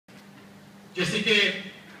जैसे कि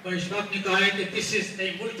भाईशबाब ने कहा है कि this is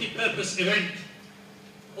a multi-purpose event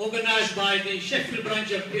organized by the Sheffield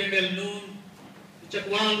branch of PML Noon, the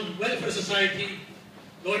Chakwal Welfare Society,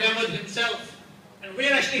 Lord Ahmad himself, and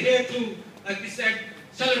we're actually here to, like we said,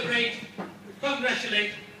 celebrate, to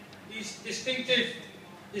congratulate these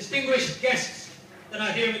distinguished guests that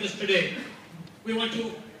are here with us today. We want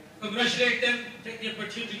to congratulate them, take the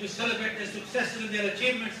opportunity to celebrate their successes and their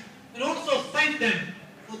achievements, and also thank them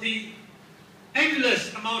for the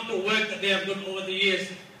endless amount of work that they have done over the years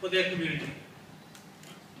for their community.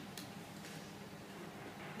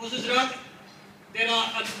 Moses Rad, there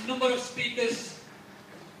are a number of speakers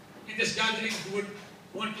in this gathering who would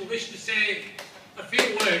want to wish to say a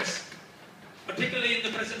few words, particularly in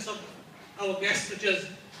the presence of our guests such as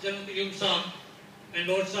General Yum Saab and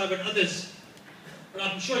Lord Saab and others. But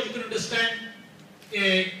I'm sure you can understand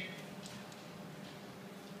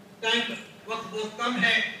time बहुत कम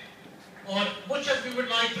है और much as we would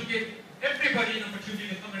like to give everybody an opportunity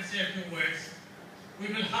to come and say a few words, we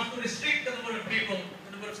will have to restrict the number of people,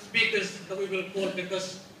 the number of speakers that we will call,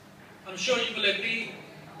 because I'm sure you will agree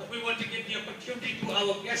that we want to give the opportunity to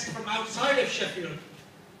our guests from outside of Sheffield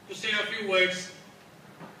to say a few words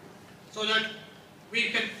so that we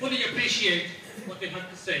can fully appreciate what they have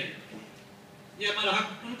to say. ये हमारा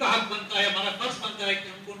हक, उनका हक बनता है, हमारा फर्ज बनता है कि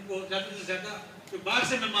हमको उनको ज़्यादा से ज़्यादा जो बाहर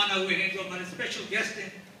से मेहमान आए हुए हैं, जो हमारे स्पेशल गेस्ट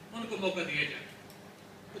हैं, उनको मौका दिया जाए।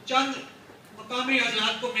 तो चंद मकामी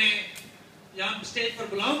हज़रात को मैं यहाँ स्टेज पर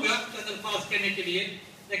बुलाऊंगा चंद अल्फाज कहने के लिए,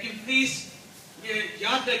 लेकिन प्लीज़ ये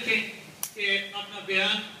याद रखें कि अपना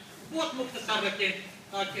बयान बहुत मुख्तसर रखें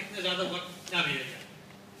ताकि इतना ज़्यादा वक्त ना लिया जाए।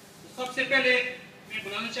 तो सबसे पहले मैं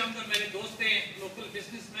बुलाना चाहूँगा मेरे दोस्त हैं, लोकल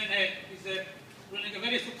बिजनेसमैन है, is running a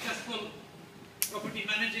very successful property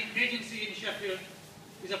managing agency in Sheffield.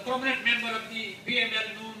 He's a prominent member of the PML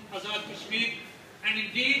Noon Azad Kashmir, and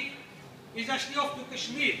indeed he's actually off to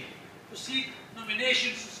Kashmir to seek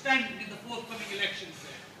nominations to stand in the forthcoming elections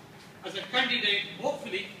there as a candidate,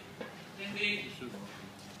 hopefully, in the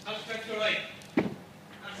Al-Factorai.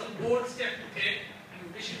 That's a bold step to take, and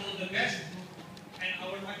we wish him all the best, and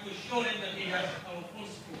I would like to assure him that he has our full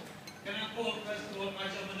support. Can I call first of all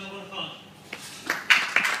Ajah Manawar Khan?